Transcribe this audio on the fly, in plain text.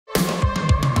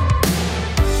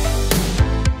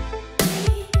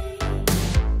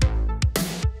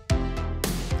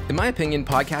In my opinion,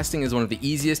 podcasting is one of the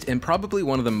easiest and probably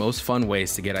one of the most fun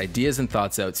ways to get ideas and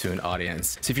thoughts out to an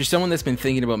audience. So if you're someone that's been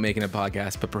thinking about making a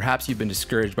podcast, but perhaps you've been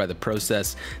discouraged by the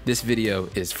process, this video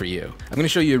is for you. I'm going to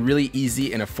show you a really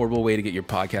easy and affordable way to get your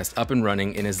podcast up and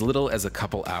running in as little as a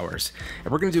couple hours.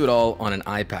 And we're going to do it all on an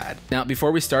iPad. Now,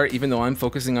 before we start, even though I'm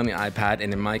focusing on the iPad,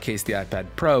 and in my case, the iPad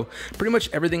Pro, pretty much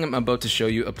everything I'm about to show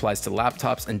you applies to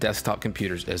laptops and desktop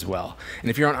computers as well. And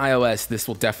if you're on iOS, this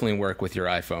will definitely work with your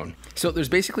iPhone. So there's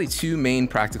basically two main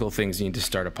practical things you need to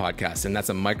start a podcast, and that's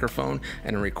a microphone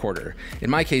and a recorder. In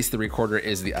my case, the recorder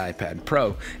is the iPad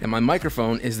Pro, and my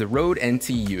microphone is the Rode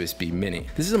NT USB Mini.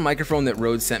 This is a microphone that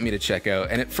Rode sent me to check out,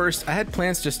 and at first I had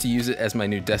plans just to use it as my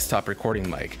new desktop recording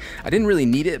mic. I didn't really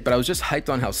need it, but I was just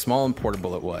hyped on how small and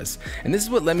portable it was. And this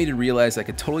is what led me to realize I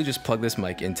could totally just plug this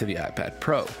mic into the iPad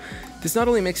Pro. This not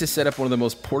only makes this setup one of the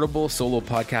most portable solo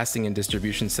podcasting and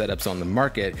distribution setups on the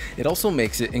market, it also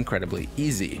makes it incredibly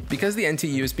easy. Because the NT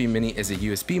USB Mini is a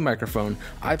USB microphone,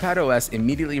 iPadOS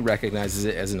immediately recognizes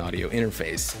it as an audio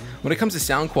interface. When it comes to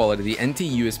sound quality, the NT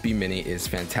USB Mini is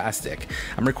fantastic.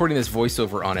 I'm recording this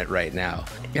voiceover on it right now.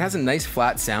 It has a nice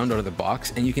flat sound out of the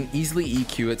box, and you can easily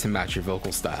EQ it to match your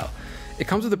vocal style. It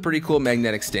comes with a pretty cool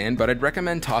magnetic stand, but I'd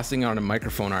recommend tossing it on a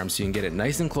microphone arm so you can get it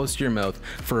nice and close to your mouth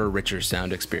for a richer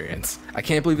sound experience. I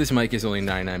can't believe this mic is only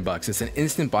 $99. It's an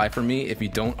instant buy for me if you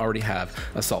don't already have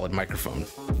a solid microphone.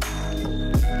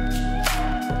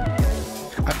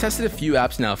 I've tested a few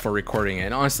apps now for recording,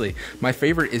 and honestly, my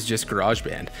favorite is just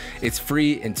GarageBand. It's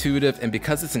free, intuitive, and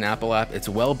because it's an Apple app, it's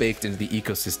well baked into the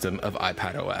ecosystem of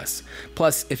iPadOS.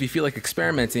 Plus, if you feel like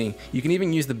experimenting, you can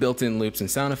even use the built-in loops and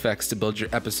sound effects to build your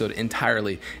episode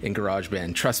entirely in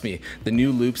GarageBand. Trust me, the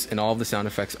new loops and all of the sound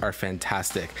effects are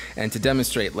fantastic. And to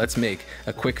demonstrate, let's make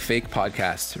a quick fake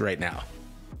podcast right now.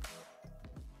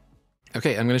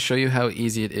 Okay, I'm going to show you how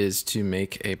easy it is to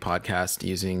make a podcast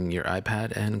using your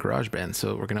iPad and GarageBand.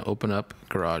 So we're going to open up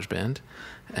GarageBand,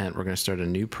 and we're going to start a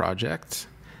new project,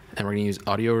 and we're going to use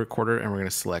audio recorder, and we're going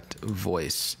to select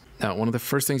voice. Now, one of the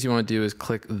first things you want to do is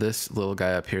click this little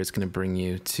guy up here. It's going to bring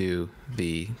you to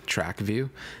the track view.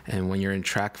 And when you're in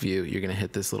track view, you're going to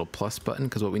hit this little plus button,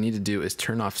 because what we need to do is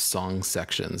turn off song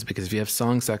sections, because if you have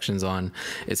song sections on,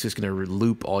 it's just going to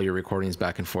loop all your recordings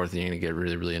back and forth, and you're going to get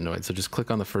really, really annoyed. So just click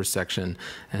on the first section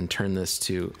and turn this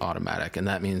to automatic. And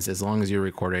that means as long as you're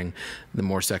recording, the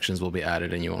more sections will be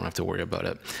added and you won't have to worry about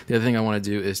it. The other thing I want to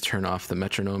do is turn off the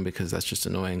metronome, because that's just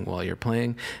annoying while you're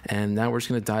playing. And now we're just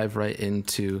going to dive right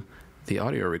into the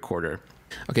audio recorder.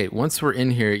 Okay, once we're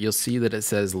in here, you'll see that it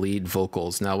says lead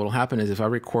vocals. Now what'll happen is if I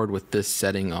record with this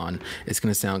setting on, it's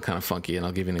going to sound kind of funky, and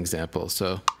I'll give you an example.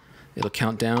 So it'll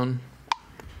count down.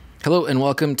 Hello and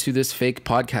welcome to this fake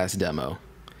podcast demo.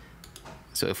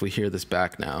 So if we hear this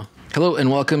back now. Hello and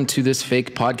welcome to this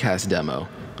fake podcast demo.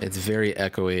 It's very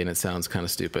echoey and it sounds kind of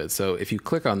stupid. So if you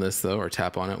click on this though, or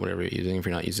tap on it, whatever you're using, if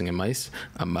you're not using a mouse,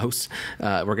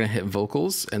 we're going to hit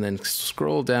vocals and then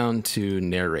scroll down to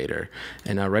narrator.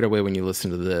 And now right away when you listen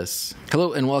to this,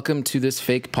 hello and welcome to this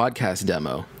fake podcast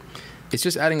demo. It's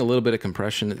just adding a little bit of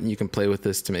compression. You can play with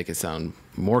this to make it sound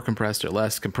more compressed or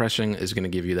less. Compression is going to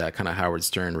give you that kind of Howard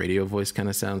Stern radio voice kind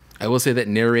of sound. I will say that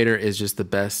narrator is just the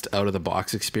best out of the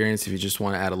box experience if you just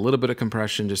want to add a little bit of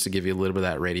compression just to give you a little bit of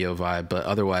that radio vibe. But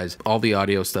otherwise, all the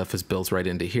audio stuff is built right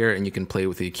into here, and you can play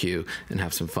with EQ and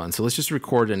have some fun. So let's just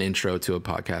record an intro to a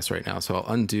podcast right now. So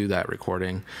I'll undo that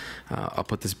recording. I'll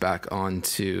put this back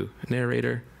onto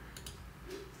narrator.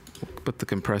 We'll put the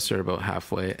compressor about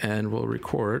halfway, and we'll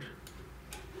record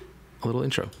a little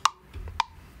intro.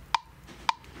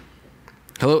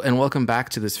 Hello and welcome back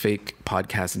to this fake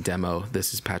podcast demo.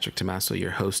 This is Patrick Tomaso, your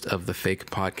host of the Fake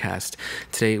Podcast.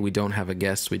 Today we don't have a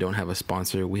guest, we don't have a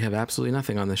sponsor, we have absolutely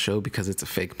nothing on the show because it's a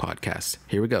fake podcast.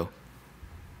 Here we go.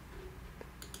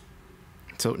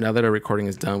 So now that our recording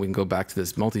is done, we can go back to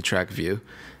this multi-track view,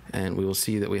 and we will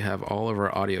see that we have all of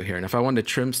our audio here. And if I wanted to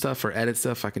trim stuff or edit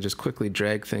stuff, I can just quickly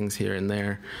drag things here and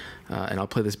there, and I'll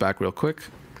play this back real quick.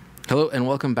 Hello and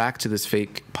welcome back to this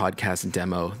fake podcast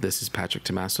demo. This is Patrick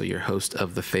Tomaso, your host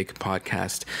of the Fake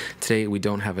Podcast. Today we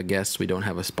don't have a guest, we don't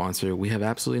have a sponsor, we have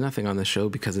absolutely nothing on the show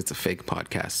because it's a fake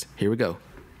podcast. Here we go.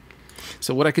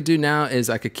 So what I could do now is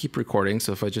I could keep recording.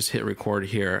 So if I just hit record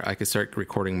here, I could start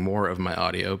recording more of my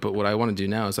audio. But what I want to do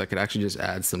now is I could actually just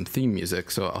add some theme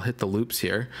music. So I'll hit the loops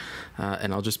here,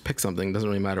 and I'll just pick something. Doesn't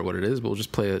really matter what it is, but we'll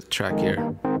just play a track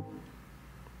here.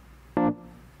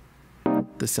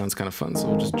 This sounds kind of fun, so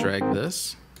we'll just drag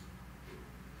this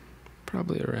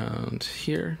probably around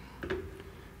here.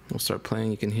 We'll start playing.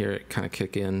 You can hear it kind of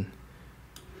kick in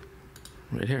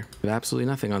right here. We have absolutely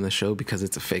nothing on the show because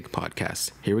it's a fake podcast.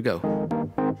 Here we go.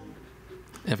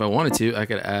 If I wanted to, I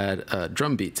could add a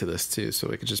drum beat to this too. So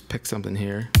we could just pick something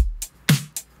here.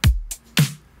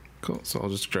 Cool, so I'll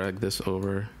just drag this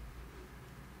over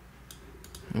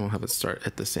and we'll have it start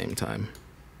at the same time.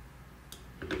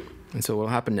 And so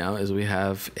what'll happen now is we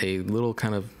have a little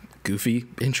kind of goofy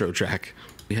intro track.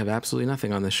 We have absolutely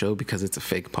nothing on this show because it's a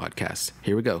fake podcast.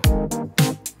 Here we go.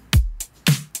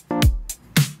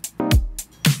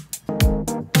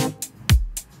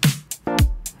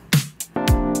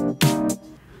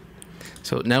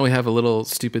 So now we have a little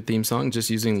stupid theme song just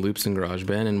using loops in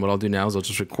GarageBand, and what I'll do now is I'll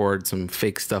just record some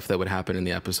fake stuff that would happen in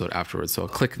the episode afterwards. So I'll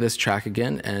click this track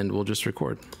again and we'll just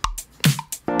record.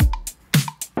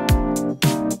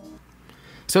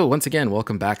 So once again,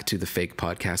 welcome back to the fake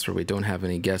podcast where we don't have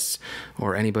any guests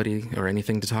or anybody or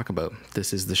anything to talk about.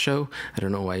 This is the show. I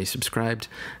don't know why you subscribed.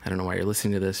 I don't know why you're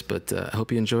listening to this, but I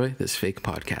hope you enjoy this fake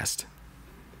podcast.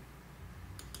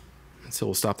 So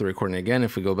we'll stop the recording again.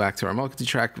 If we go back to our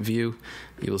multi-track view,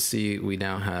 you will see we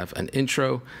now have an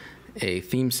intro, a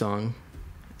theme song,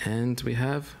 and we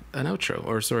have an outro,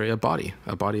 or sorry, a body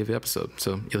of the episode.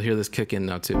 So you'll hear this kick in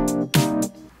now too.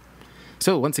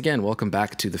 So once again, welcome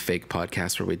back to the fake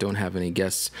podcast where we don't have any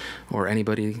guests or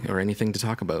anybody or anything to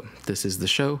talk about. This is the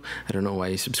show. I don't know why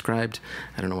you subscribed.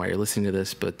 I don't know why you're listening to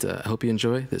this, but I hope you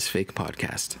enjoy this fake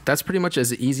podcast. That's pretty much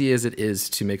as easy as it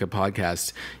is to make a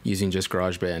podcast using just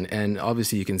GarageBand. And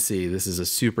obviously you can see this is a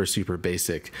super, super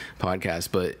basic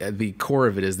podcast, but at the core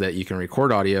of it is that you can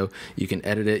record audio, you can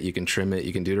edit it, you can trim it,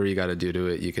 you can do whatever you got to do to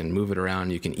it, you can move it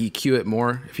around, you can EQ it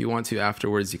more if you want to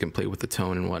afterwards, you can play with the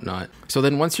tone and whatnot. So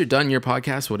then once you're done your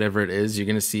podcast, whatever it is, you're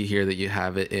going to see here that you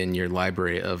have it in your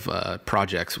library of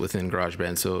projects within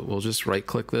GarageBand. So we'll just right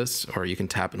click this, or you can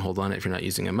tap and hold on it if you're not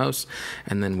using a mouse,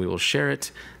 and then we will share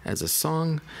it as a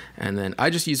song. And then I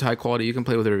just use high quality. You can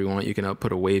play with whatever you want. You can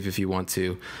output a wave if you want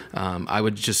to. I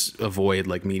would just avoid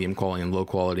like medium quality and low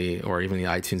quality, or even the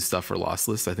iTunes stuff for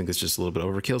lossless. I think it's just a little bit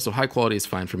overkill. So high quality is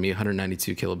fine for me,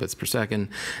 192 kilobits per second,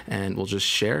 and we'll just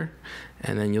share.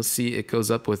 And then you'll see it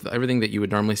goes up with everything that you would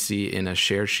normally see in a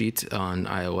share sheet on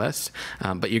iOS.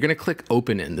 But you're going to click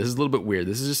open in. This is a little bit weird.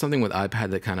 This is just something with iPad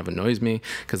that kind of annoys me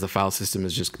because the file system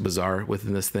is just bizarre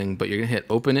within this thing. But you're going to hit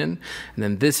open in, and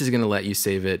then this is going to let you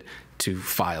save it to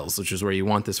files, which is where you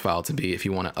want this file to be if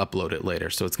you want to upload it later.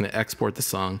 So it's going to export the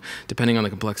song. Depending on the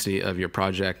complexity of your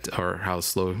project or how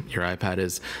slow your iPad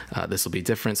is, this will be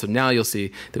different. So now you'll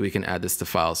see that we can add this to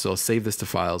files. So I'll save this to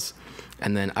files.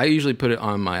 And then I usually put it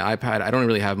on my iPad. I don't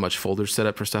really have much folders set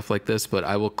up for stuff like this, but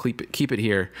I will keep it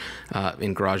here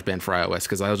in GarageBand for iOS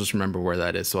because I'll just remember where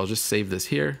that is. So I'll just save this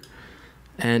here,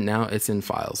 and now it's in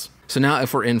files. So now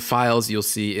if we're in files, you'll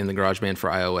see in the GarageBand for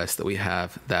iOS that we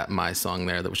have that My Song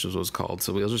there, which is what it's called.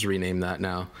 So we'll just rename that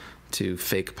now to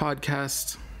Fake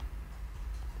Podcast.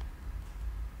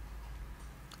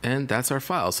 And that's our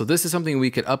file. So this is something we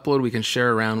could upload, we can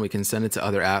share around, we can send it to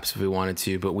other apps if we wanted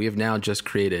to, but we have now just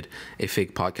created a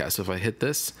fake podcast. So if I hit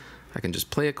this, I can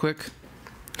just play it quick.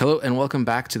 Hello and welcome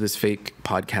back to this fake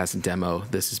podcast demo.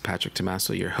 This is Patrick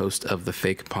Tommaso, your host of the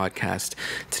fake podcast.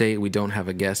 Today we don't have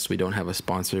a guest, we don't have a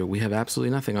sponsor, we have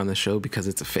absolutely nothing on the show because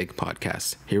it's a fake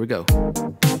podcast. Here we go.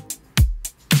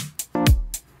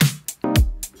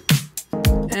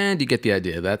 And you get the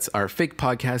idea. That's our fake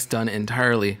podcast done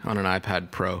entirely on an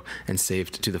iPad Pro and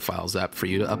saved to the Files app for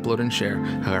you to upload and share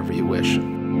however you wish.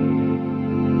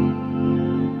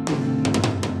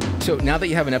 So now that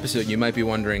you have an episode, you might be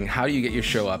wondering, how do you get your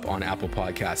show up on Apple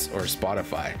Podcasts or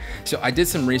Spotify? So I did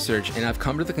some research and I've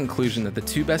come to the conclusion that the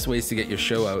two best ways to get your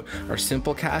show out are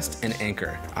Simplecast and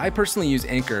Anchor. I personally use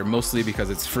Anchor mostly because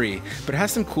it's free, but it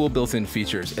has some cool built-in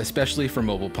features, especially for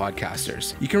mobile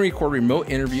podcasters. You can record remote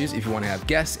interviews if you want to have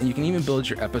guests, and you can even build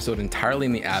your episode entirely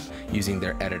in the app using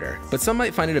their editor. But some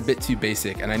might find it a bit too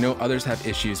basic, and I know others have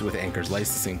issues with Anchor's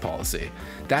licensing policy.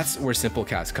 That's where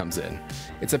Simplecast comes in.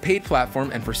 It's a paid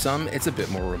platform, and for some, it's a bit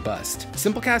more robust.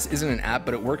 Simplecast isn't an app,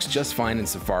 but it works just fine in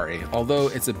Safari, although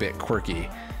it's a bit quirky.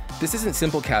 This isn't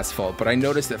Simplecast's fault, but I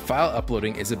noticed that file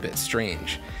uploading is a bit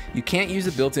strange. You can't use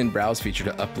a built-in browse feature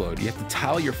to upload. You have to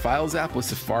tile your Files app with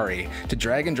Safari to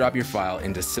drag and drop your file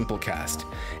into Simplecast.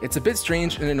 It's a bit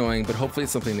strange and annoying, but hopefully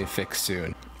it's something they fix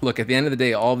soon. Look, at the end of the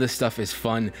day, all this stuff is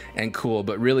fun and cool,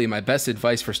 but really my best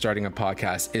advice for starting a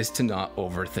podcast is to not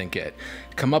overthink it.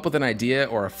 Come up with an idea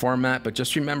or a format, but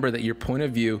just remember that your point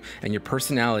of view and your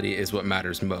personality is what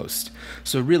matters most.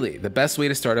 So really, the best way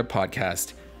to start a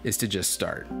podcast is to just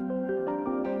start.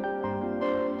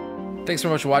 Thanks so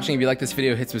much for watching. If you like this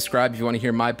video, hit subscribe. If you want to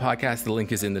hear my podcast, the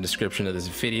link is in the description of this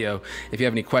video. If you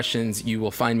have any questions, you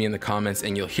will find me in the comments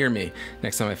and you'll hear me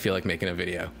next time I feel like making a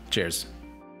video. Cheers.